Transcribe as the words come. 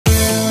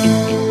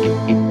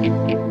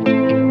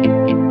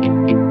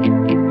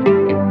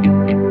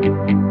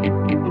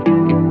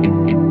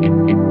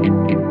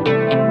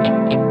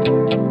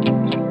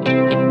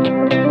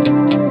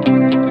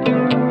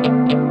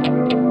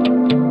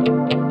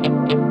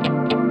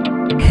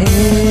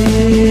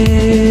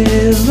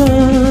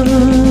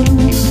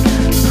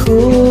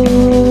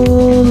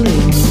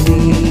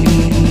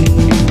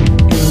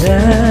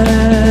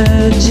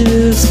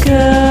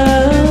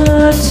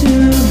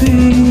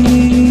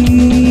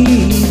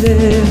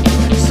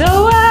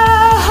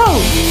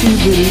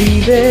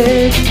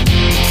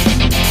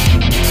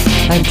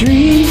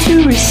dreamed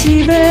to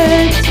receive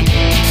it.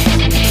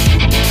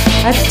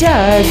 I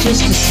died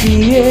just to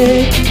see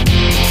it.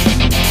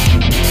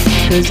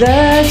 'Cause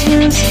I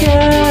just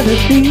gotta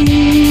be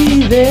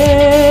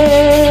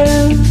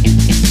there.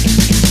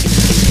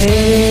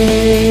 Heaven's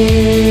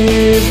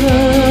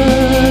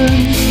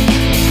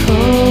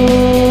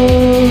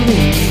calling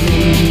me,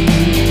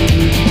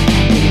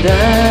 and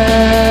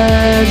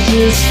I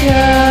just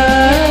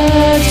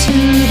got to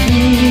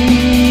be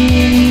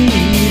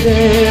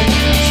there.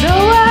 So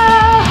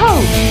I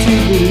hope to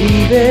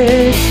believe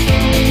it.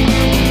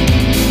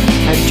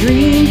 I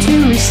dream to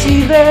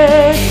receive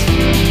it.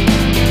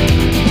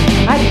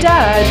 I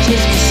died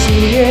just to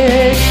see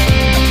it.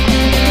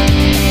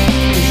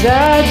 'Cause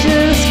I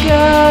just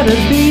gotta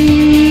be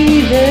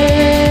there.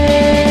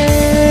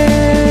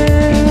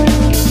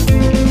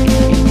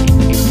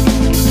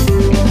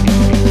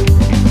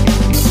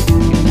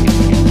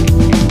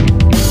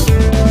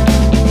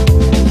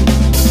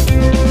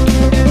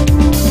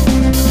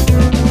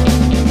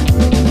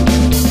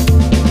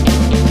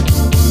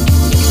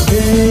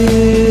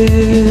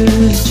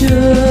 There's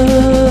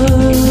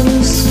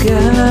just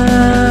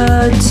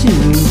got to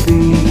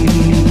be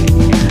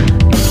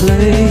a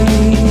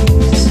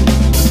place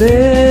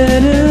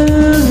better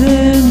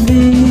than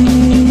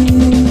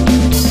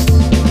this.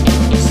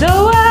 So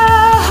I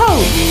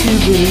hope to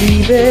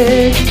believe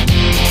it.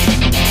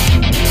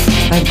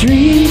 I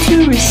dream to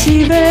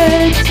receive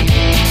it.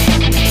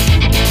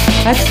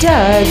 I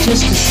died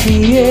just to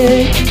see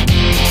it.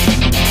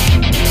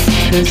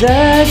 'Cause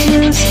I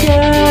just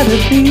gotta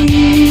be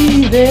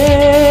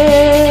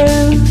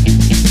there.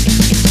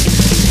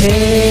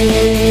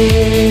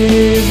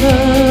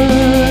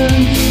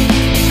 Heaven's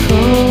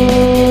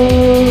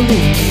calling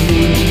me,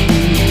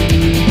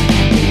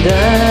 and I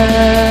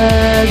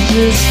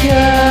just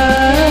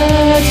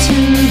got to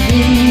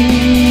be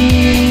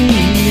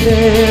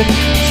there.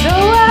 So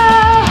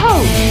I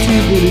hope to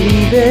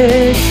believe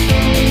it.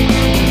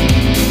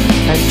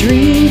 I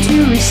dream to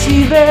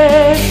receive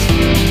it.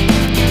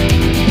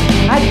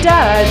 I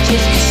died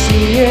just to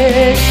see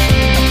it.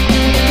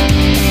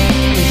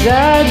 'Cause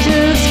I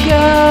just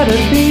gotta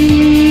be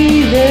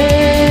there.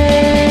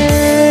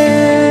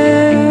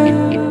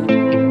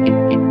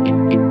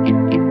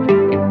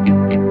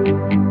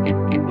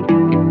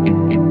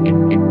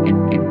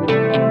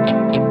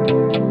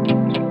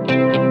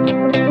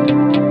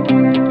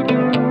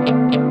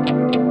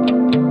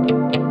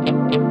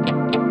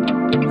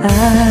 I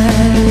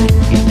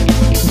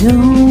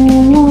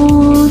don't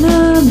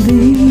wanna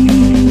be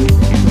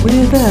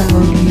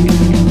without you.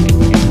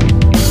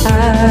 I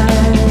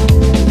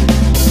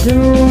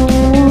don't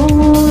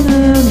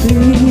wanna be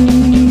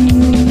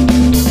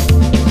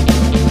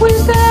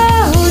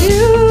without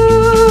you.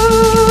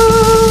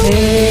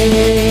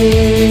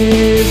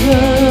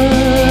 Heaven's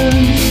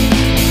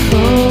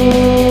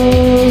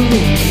calling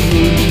me,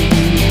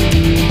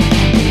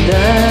 and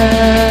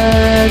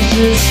I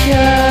just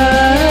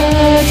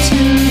got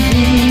to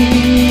be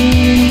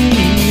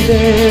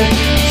there.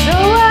 So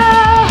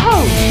I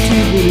hope to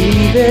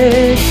believe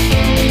it.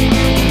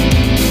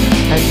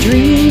 I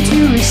dream to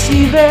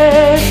receive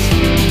it.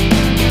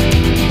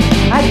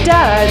 I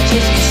died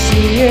just to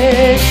see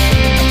it.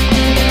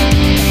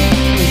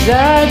 'Cause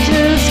I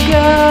just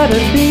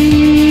gotta be